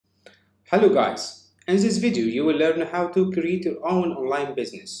Hello guys, in this video you will learn how to create your own online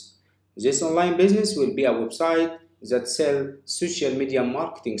business. This online business will be a website that sells social media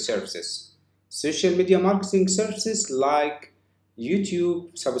marketing services. Social media marketing services like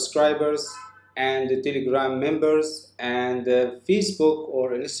YouTube subscribers and Telegram members and Facebook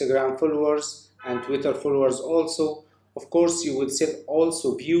or Instagram followers and Twitter followers also. Of course, you will sell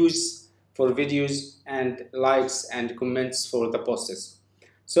also views for videos and likes and comments for the posts.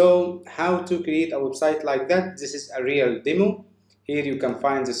 So how to create a website like that? This is a real demo. Here you can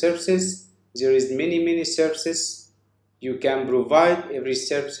find the services. There is many services you can provide. Every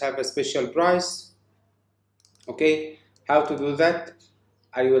service have a special price. Okay, how to do that?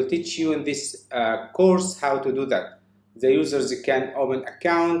 I will teach you in this course how to do that. The users can open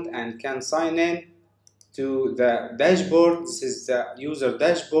account and can sign in to the dashboard. This is the user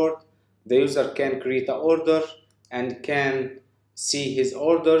dashboard. The user can create an order and can see his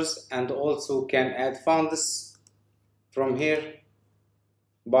orders and also can add funds from here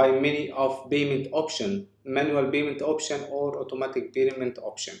by many of payment option, manual payment option or automatic payment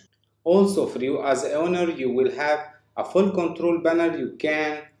option. Also for you as an owner, you will have a full control panel. You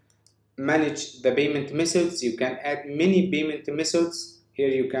can manage the payment methods. You can add many payment methods. Here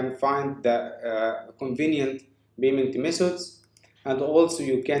you can find the convenient payment methods, and also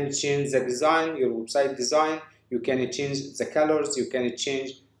you can change the design, your website design. You can change the colors, you can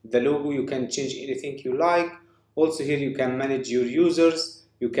change the logo, you can change anything you like. Also here you can manage your users,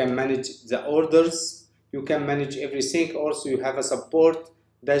 you can manage the orders, you can manage everything. Also you have a support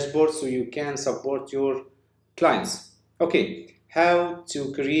dashboard so you can support your clients. Okay, how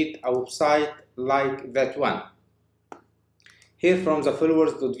to create a website like that one? Here from the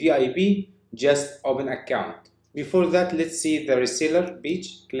followers.vip, just open account. Before that, let's see the reseller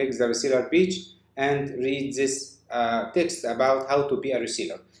page. Click the reseller page and read this text about how to be a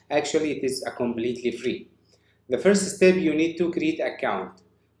reseller. Actually, it is completely free. The first step, you need to create an account.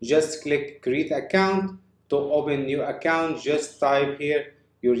 Just click create account. To open new account, just type here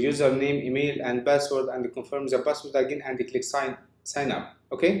your username, email and password and confirm the password again and click sign up.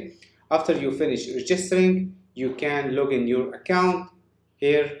 Okay, after you finish registering, you can log in your account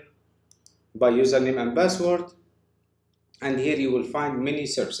here by username and password, and here you will find many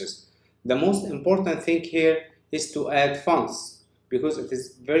services. The most important thing here is to add funds, because it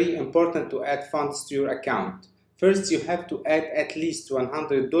is very important to add funds to your account. First, you have to add at least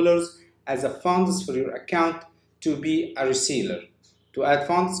 $100 as a funds for your account to be a reseller. To add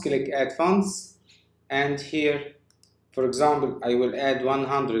funds, click add funds, and here, for example, I will add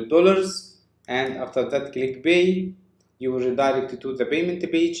 $100, and after that click pay. You will redirect to the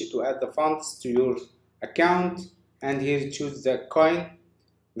payment page to add the funds to your account, and here choose the coin.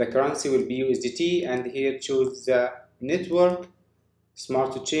 The currency will be USDT, and here choose the network,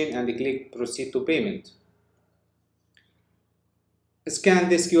 smart chain, and click proceed to payment. Scan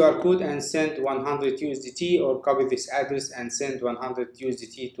this QR code and send 100 USDT, or copy this address and send 100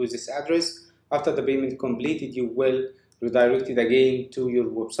 USDT to this address. After the payment completed, you will redirect it again to your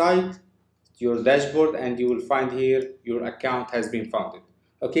website, your dashboard, and you will find here your account has been founded.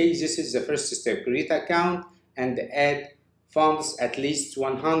 Okay, this is the first step. Create account and add funds at least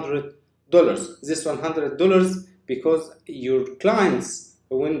 $100. This $100 because your clients,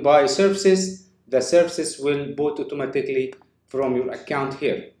 when buy services, the services will bought automatically from your account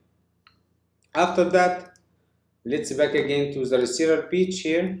here. After that, let's back again to the reseller page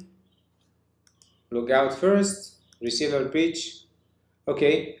here. Log out first, reseller page.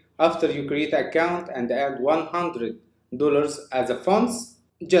 Okay, after you create an account and add $100 as a funds,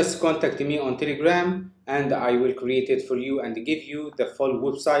 just contact me on Telegram and I will create it for you and give you the full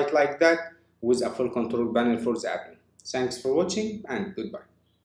website like that with a full control panel for the admin. Thanks for watching and goodbye.